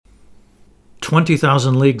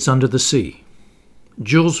20,000 Leagues Under the Sea.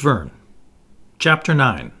 Jules Verne. Chapter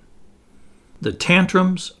 9. The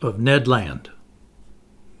Tantrums of Ned Land.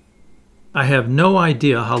 I have no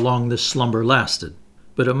idea how long this slumber lasted,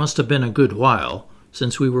 but it must have been a good while,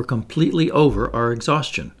 since we were completely over our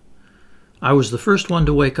exhaustion. I was the first one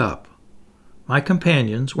to wake up. My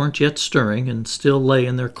companions weren't yet stirring and still lay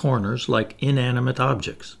in their corners like inanimate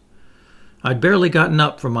objects. I'd barely gotten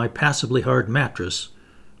up from my passably hard mattress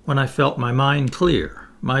when I felt my mind clear,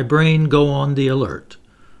 my brain go on the alert.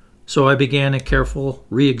 So I began a careful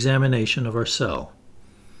re-examination of our cell.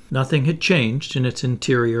 Nothing had changed in its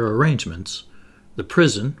interior arrangements. The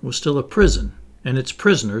prison was still a prison, and its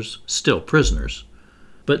prisoners still prisoners.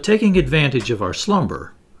 But taking advantage of our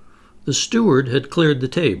slumber, the steward had cleared the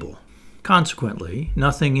table. Consequently,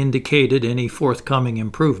 nothing indicated any forthcoming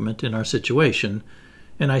improvement in our situation,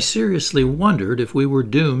 and I seriously wondered if we were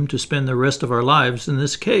doomed to spend the rest of our lives in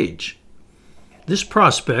this cage. This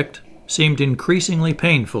prospect seemed increasingly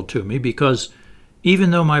painful to me because,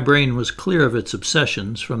 even though my brain was clear of its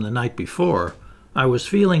obsessions from the night before, I was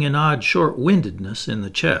feeling an odd short-windedness in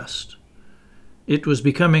the chest. It was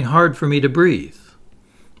becoming hard for me to breathe.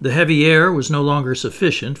 The heavy air was no longer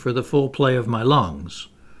sufficient for the full play of my lungs.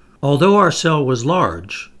 Although our cell was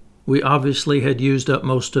large, we obviously had used up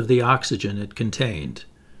most of the oxygen it contained.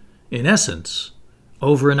 In essence,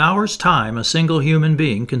 over an hour's time, a single human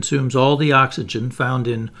being consumes all the oxygen found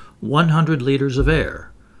in 100 liters of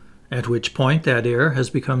air, at which point that air has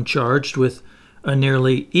become charged with a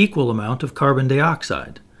nearly equal amount of carbon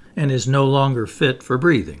dioxide and is no longer fit for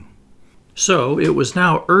breathing. So it was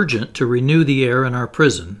now urgent to renew the air in our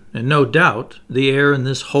prison, and no doubt the air in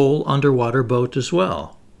this whole underwater boat as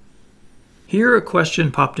well. Here a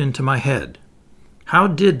question popped into my head. How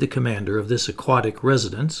did the commander of this aquatic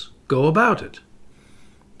residence go about it?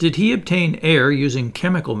 Did he obtain air using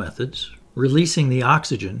chemical methods, releasing the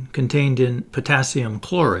oxygen contained in potassium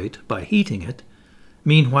chlorate by heating it,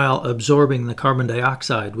 meanwhile absorbing the carbon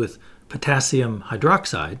dioxide with potassium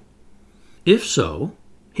hydroxide? If so,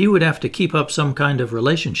 he would have to keep up some kind of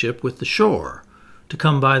relationship with the shore to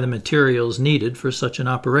come by the materials needed for such an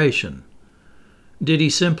operation. Did he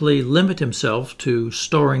simply limit himself to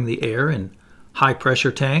storing the air in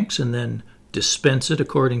high-pressure tanks and then dispense it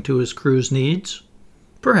according to his crew's needs?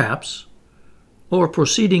 Perhaps. Or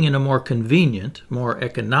proceeding in a more convenient, more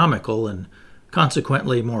economical, and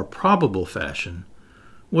consequently more probable fashion,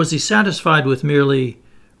 was he satisfied with merely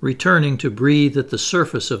returning to breathe at the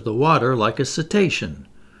surface of the water like a cetacean,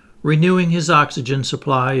 renewing his oxygen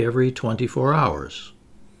supply every 24 hours?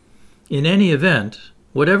 In any event,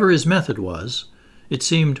 whatever his method was, it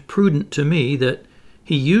seemed prudent to me that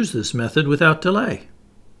he use this method without delay.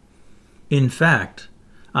 In fact,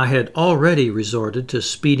 I had already resorted to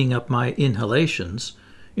speeding up my inhalations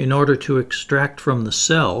in order to extract from the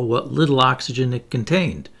cell what little oxygen it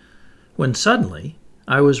contained, when suddenly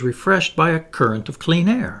I was refreshed by a current of clean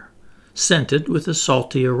air, scented with a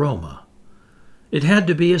salty aroma. It had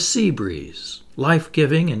to be a sea breeze,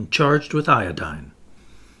 life-giving and charged with iodine.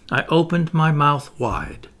 I opened my mouth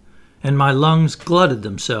wide, and my lungs glutted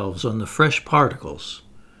themselves on the fresh particles.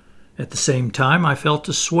 At the same time, I felt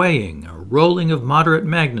a swaying, a rolling of moderate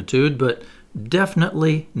magnitude, but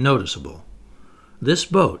definitely noticeable. This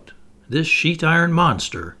boat, this sheet-iron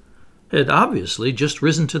monster, had obviously just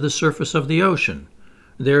risen to the surface of the ocean,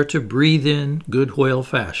 there to breathe in good whale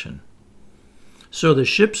fashion. So the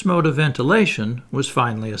ship's mode of ventilation was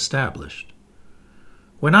finally established.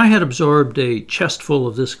 When I had absorbed a chestful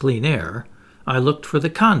of this clean air, I looked for the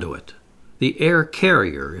conduit, the air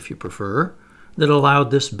carrier, if you prefer, that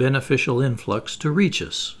allowed this beneficial influx to reach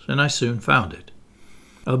us, and I soon found it.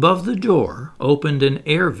 Above the door opened an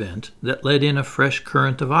air vent that let in a fresh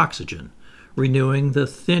current of oxygen, renewing the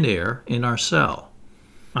thin air in our cell.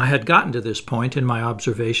 I had gotten to this point in my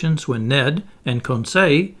observations when Ned and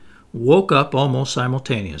Conseil woke up almost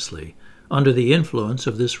simultaneously, under the influence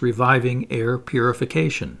of this reviving air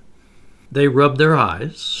purification. They rubbed their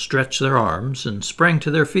eyes, stretched their arms, and sprang to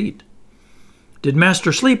their feet. "Did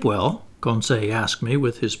Master sleep well?" Conseil asked me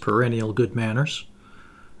with his perennial good manners.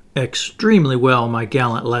 "Extremely well, my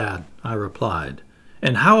gallant lad," I replied.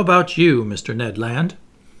 "And how about you, Mr. Ned Land?"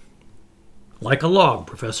 "Like a log,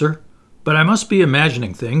 Professor, but I must be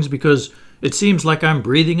imagining things because it seems like I'm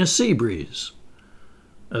breathing a sea breeze."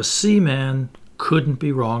 A seaman couldn't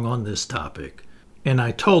be wrong on this topic, and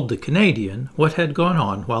I told the Canadian what had gone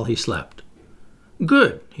on while he slept.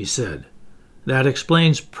 "Good," he said. "That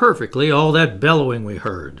explains perfectly all that bellowing we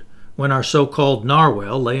heard when our so-called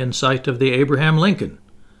narwhal lay in sight of the Abraham Lincoln."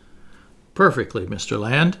 "Perfectly, Mr.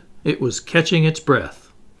 Land. It was catching its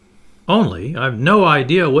breath." Only I've no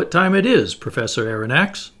idea what time it is, Professor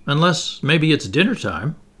Aronnax, unless maybe it's dinner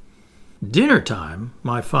time. Dinner time,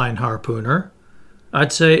 my fine harpooner?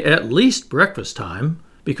 I'd say at least breakfast time,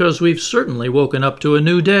 because we've certainly woken up to a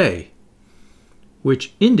new day.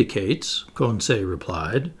 Which indicates, Conseil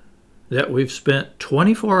replied, that we've spent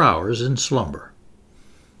 24 hours in slumber.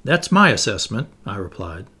 That's my assessment, I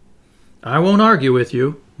replied. I won't argue with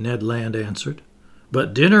you, Ned Land answered.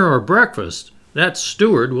 But dinner or breakfast, that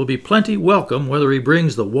steward will be plenty welcome whether he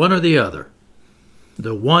brings the one or the other.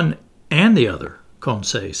 The one and the other,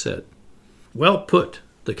 Conseil said. Well put,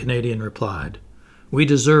 the Canadian replied. We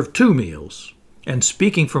deserve 2 meals, and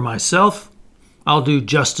speaking for myself, I'll do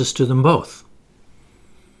justice to them both.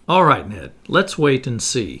 All right, Ned, let's wait and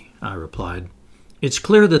see, I replied. It's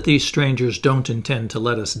clear that these strangers don't intend to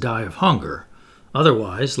let us die of hunger.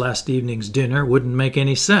 Otherwise, last evening's dinner wouldn't make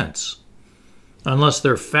any sense. Unless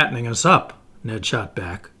they're fattening us up, Ned shot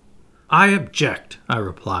back. I object, I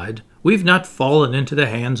replied. We've not fallen into the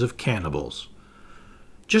hands of cannibals.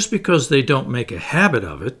 Just because they don't make a habit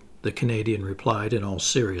of it, the Canadian replied in all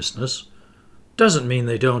seriousness, doesn't mean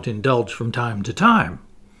they don't indulge from time to time.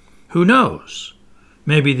 Who knows?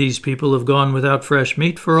 Maybe these people have gone without fresh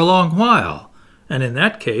meat for a long while, and in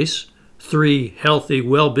that case, 3 healthy,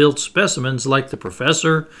 well-built specimens like the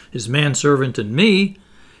professor, his manservant, and me.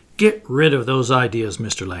 Get rid of those ideas,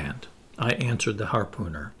 Mr. Land, I answered the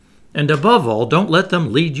harpooner. And above all, don't let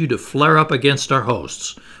them lead you to flare up against our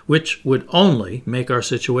hosts, which would only make our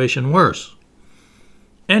situation worse.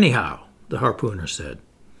 Anyhow, the harpooner said,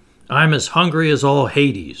 I'm as hungry as all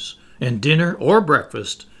Hades, and dinner or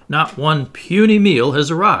breakfast, not one puny meal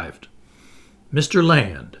has arrived. Mr.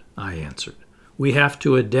 Land, I answered, we have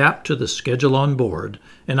to adapt to the schedule on board,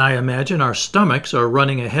 and I imagine our stomachs are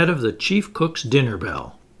running ahead of the chief cook's dinner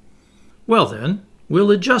bell. Well then,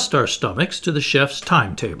 we'll adjust our stomachs to the chef's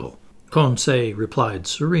timetable, Conseil replied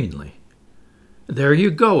serenely. There you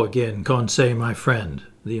go again, Conseil, my friend,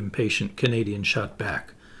 the impatient Canadian shot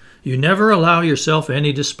back. You never allow yourself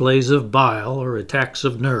any displays of bile or attacks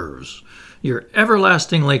of nerves. You're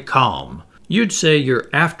everlastingly calm. You'd say your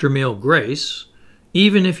after-meal grace,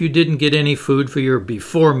 even if you didn't get any food for your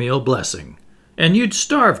before-meal blessing, and you'd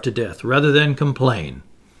starve to death rather than complain.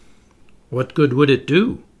 What good would it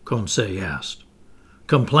do? Conseil asked.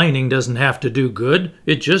 Complaining doesn't have to do good,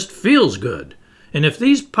 it just feels good. And if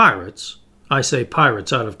these pirates, I say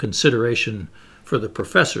pirates out of consideration for the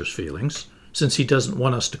professor's feelings, since he doesn't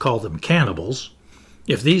want us to call them cannibals,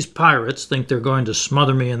 if these pirates think they're going to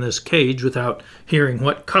smother me in this cage without hearing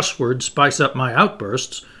what cuss words spice up my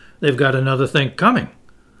outbursts, they've got another thing coming.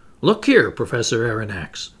 Look here, Professor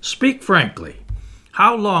Aronnax, speak frankly.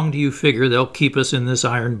 How long do you figure they'll keep us in this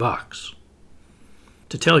iron box?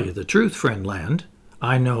 To tell you the truth, friend Land,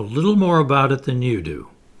 I know little more about it than you do.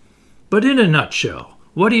 But in a nutshell,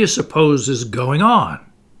 what do you suppose is going on?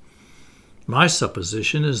 My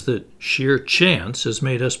supposition is that sheer chance has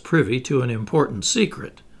made us privy to an important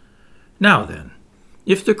secret. Now then,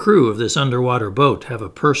 if the crew of this underwater boat have a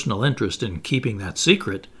personal interest in keeping that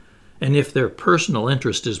secret, and if their personal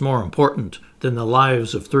interest is more important than the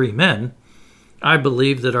lives of 3 men, I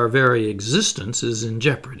believe that our very existence is in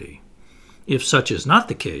jeopardy. If such is not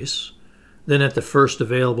the case, then at the first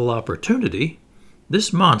available opportunity,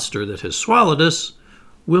 this monster that has swallowed us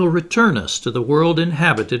will return us to the world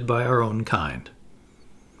inhabited by our own kind.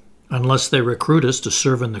 Unless they recruit us to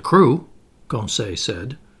serve in the crew, Conseil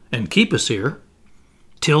said, and keep us here.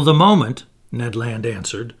 Till the moment, Ned Land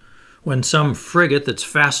answered, when some frigate that's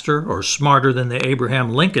faster or smarter than the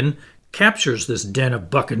Abraham Lincoln captures this den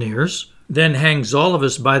of buccaneers, then hangs all of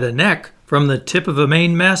us by the neck from the tip of a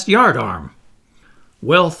mainmast yardarm.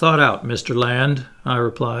 Well thought out, Mr. Land, I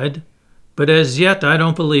replied. But as yet I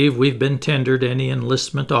don't believe we've been tendered any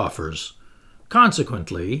enlistment offers.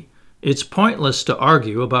 Consequently, it's pointless to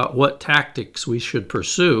argue about what tactics we should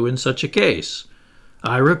pursue in such a case.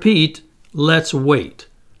 I repeat, let's wait.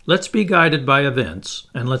 Let's be guided by events,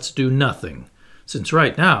 and let's do nothing, since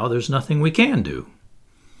right now there's nothing we can do.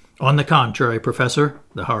 On the contrary, Professor,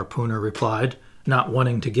 the harpooner replied, not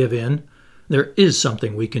wanting to give in, there is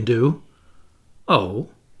something we can do. Oh,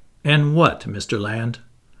 and what, Mr. Land?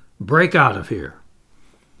 Break out of here.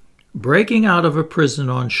 Breaking out of a prison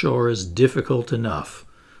on shore is difficult enough,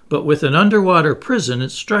 but with an underwater prison it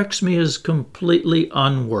strikes me as completely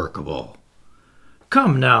unworkable.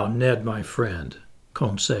 Come now, Ned, my friend,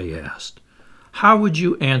 Conseil asked. How would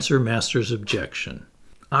you answer Master's objection?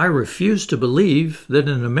 I refuse to believe that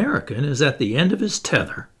an American is at the end of his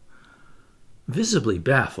tether. Visibly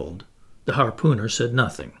baffled, the harpooner said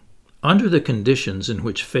nothing. Under the conditions in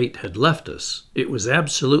which fate had left us, it was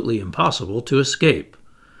absolutely impossible to escape.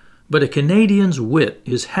 But a Canadian's wit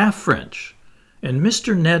is half French, and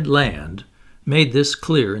Mr. Ned Land made this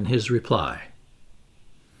clear in his reply.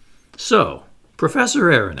 "So, Professor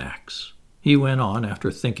Aronnax," he went on after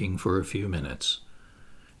thinking for a few minutes,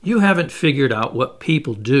 "you haven't figured out what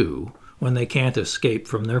people do when they can't escape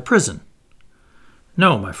from their prison."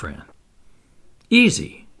 "No, my friend."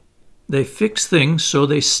 "Easy. They fix things so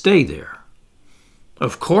they stay there."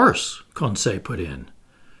 "Of course," Conseil put in.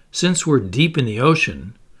 "Since we're deep in the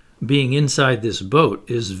ocean, being inside this boat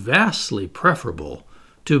is vastly preferable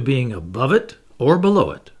to being above it or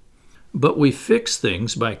below it. But we fix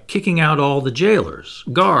things by kicking out all the jailers,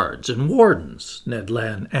 guards, and wardens," Ned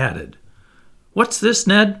Land added. "What's this,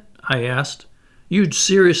 Ned?" I asked. "You'd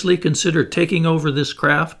seriously consider taking over this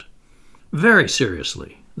craft?" "Very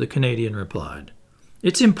seriously," the Canadian replied.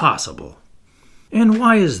 "It's impossible." "And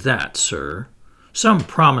why is that, sir? Some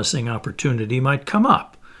promising opportunity might come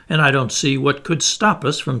up, and I don't see what could stop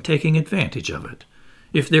us from taking advantage of it.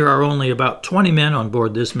 If there are only about 20 men on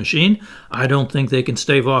board this machine, I don't think they can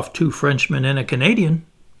stave off 2 Frenchmen and a Canadian."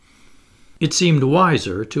 It seemed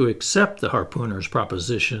wiser to accept the harpooner's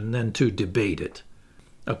proposition than to debate it.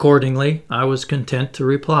 Accordingly, I was content to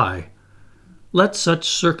reply, "Let such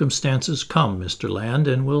circumstances come, Mr. Land,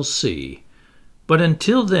 and we'll see. But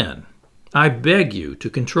until then, I beg you to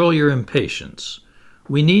control your impatience.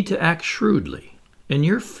 We need to act shrewdly, and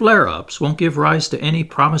your flare-ups won't give rise to any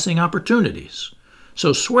promising opportunities.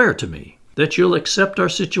 So swear to me that you'll accept our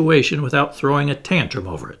situation without throwing a tantrum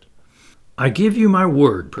over it." "I give you my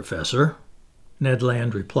word, Professor," Ned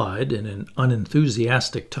Land replied in an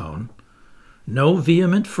unenthusiastic tone. "No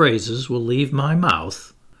vehement phrases will leave my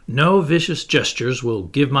mouth. No vicious gestures will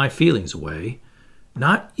give my feelings away,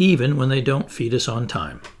 not even when they don't feed us on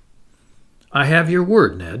time." "I have your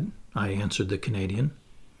word, Ned," I answered the Canadian.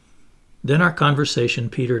 Then our conversation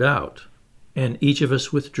petered out, and each of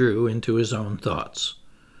us withdrew into his own thoughts.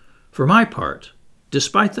 For my part,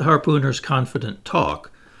 despite the harpooner's confident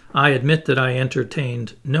talk, I admit that I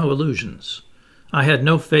entertained no illusions. I had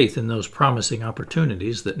no faith in those promising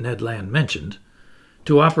opportunities that Ned Land mentioned.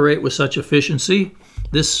 To operate with such efficiency,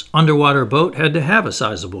 this underwater boat had to have a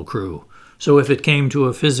sizable crew, so if it came to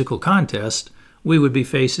a physical contest, we would be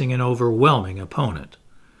facing an overwhelming opponent.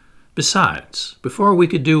 Besides, before we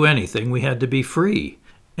could do anything, we had to be free,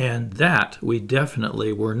 and that we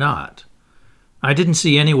definitely were not. I didn't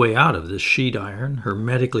see any way out of this sheet iron,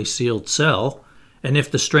 hermetically sealed cell, and if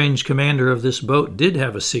the strange commander of this boat did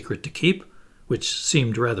have a secret to keep, which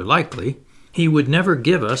seemed rather likely, he would never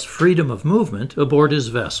give us freedom of movement aboard his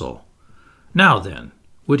vessel. Now then,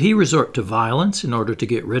 would he resort to violence in order to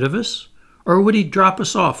get rid of us, or would he drop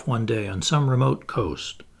us off one day on some remote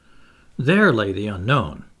coast? There lay the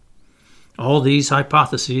unknown. All these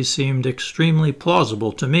hypotheses seemed extremely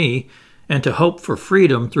plausible to me, and to hope for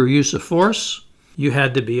freedom through use of force, you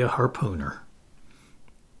had to be a harpooner.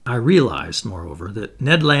 I realized, moreover, that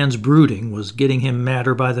Ned Land's brooding was getting him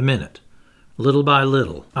madder by the minute. Little by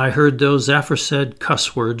little, I heard those aforesaid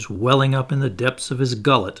cuss words welling up in the depths of his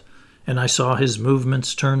gullet, and I saw his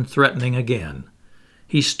movements turn threatening again.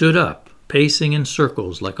 He stood up, pacing in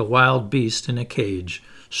circles like a wild beast in a cage,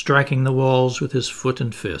 striking the walls with his foot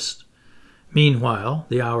and fist. Meanwhile,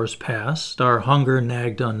 the hours passed, our hunger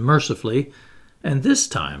nagged unmercifully, and this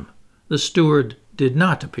time the steward did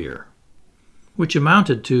not appear, which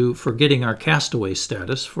amounted to forgetting our castaway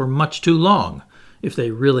status for much too long, if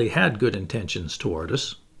they really had good intentions toward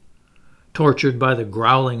us. Tortured by the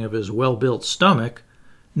growling of his well-built stomach,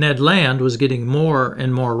 Ned Land was getting more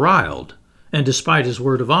and more riled, and despite his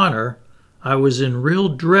word of honor, I was in real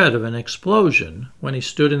dread of an explosion when he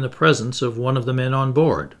stood in the presence of one of the men on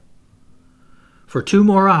board. For 2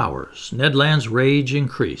 more hours, Ned Land's rage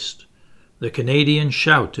increased. The Canadian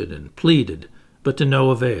shouted and pleaded, but to no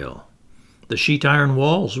avail. The sheet iron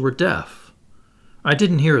walls were deaf. I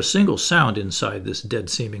didn't hear a single sound inside this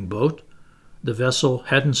dead-seeming boat. The vessel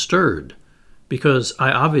hadn't stirred, because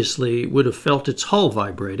I obviously would have felt its hull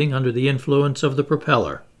vibrating under the influence of the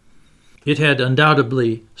propeller. It had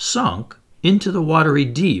undoubtedly sunk into the watery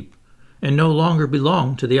deep and no longer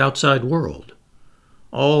belonged to the outside world.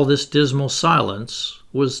 All this dismal silence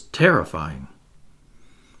was terrifying.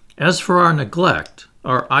 As for our neglect,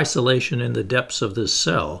 our isolation in the depths of this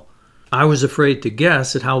cell, I was afraid to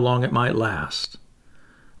guess at how long it might last.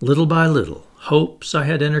 Little by little, hopes I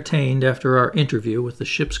had entertained after our interview with the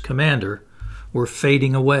ship's commander were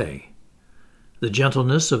fading away. The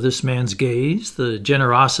gentleness of this man's gaze, the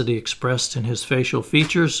generosity expressed in his facial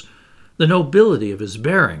features, the nobility of his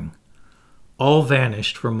bearing, all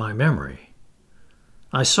vanished from my memory.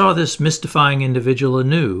 I saw this mystifying individual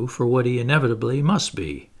anew for what he inevitably must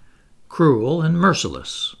be, cruel and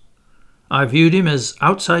merciless. I viewed him as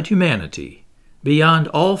outside humanity, beyond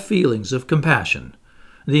all feelings of compassion,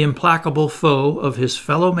 the implacable foe of his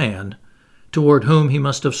fellow man, toward whom he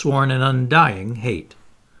must have sworn an undying hate.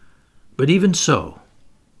 But even so,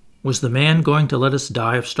 was the man going to let us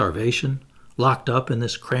die of starvation, locked up in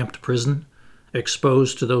this cramped prison,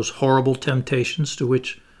 exposed to those horrible temptations to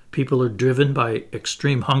which people are driven by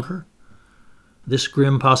extreme hunger? This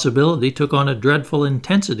grim possibility took on a dreadful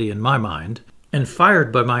intensity in my mind, and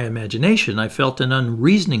fired by my imagination, I felt an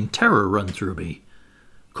unreasoning terror run through me.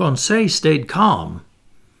 Conseil stayed calm.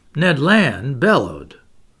 Ned Land bellowed.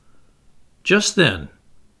 Just then,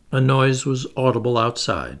 a noise was audible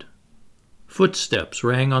outside. Footsteps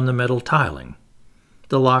rang on the metal tiling.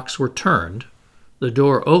 The locks were turned. The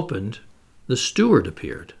door opened. The steward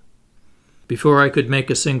appeared. Before I could make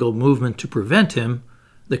a single movement to prevent him,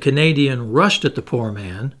 the Canadian rushed at the poor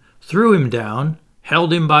man, threw him down,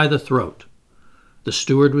 held him by the throat. The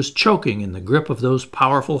steward was choking in the grip of those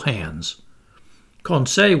powerful hands.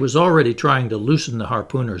 Conseil was already trying to loosen the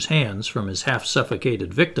harpooner's hands from his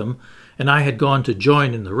half-suffocated victim, and I had gone to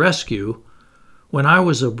join in the rescue, when I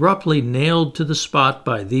was abruptly nailed to the spot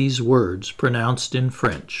by these words pronounced in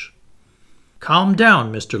French. "Calm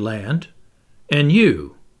down, Mr. Land. And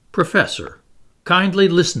you, Professor, kindly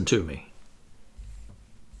listen to me."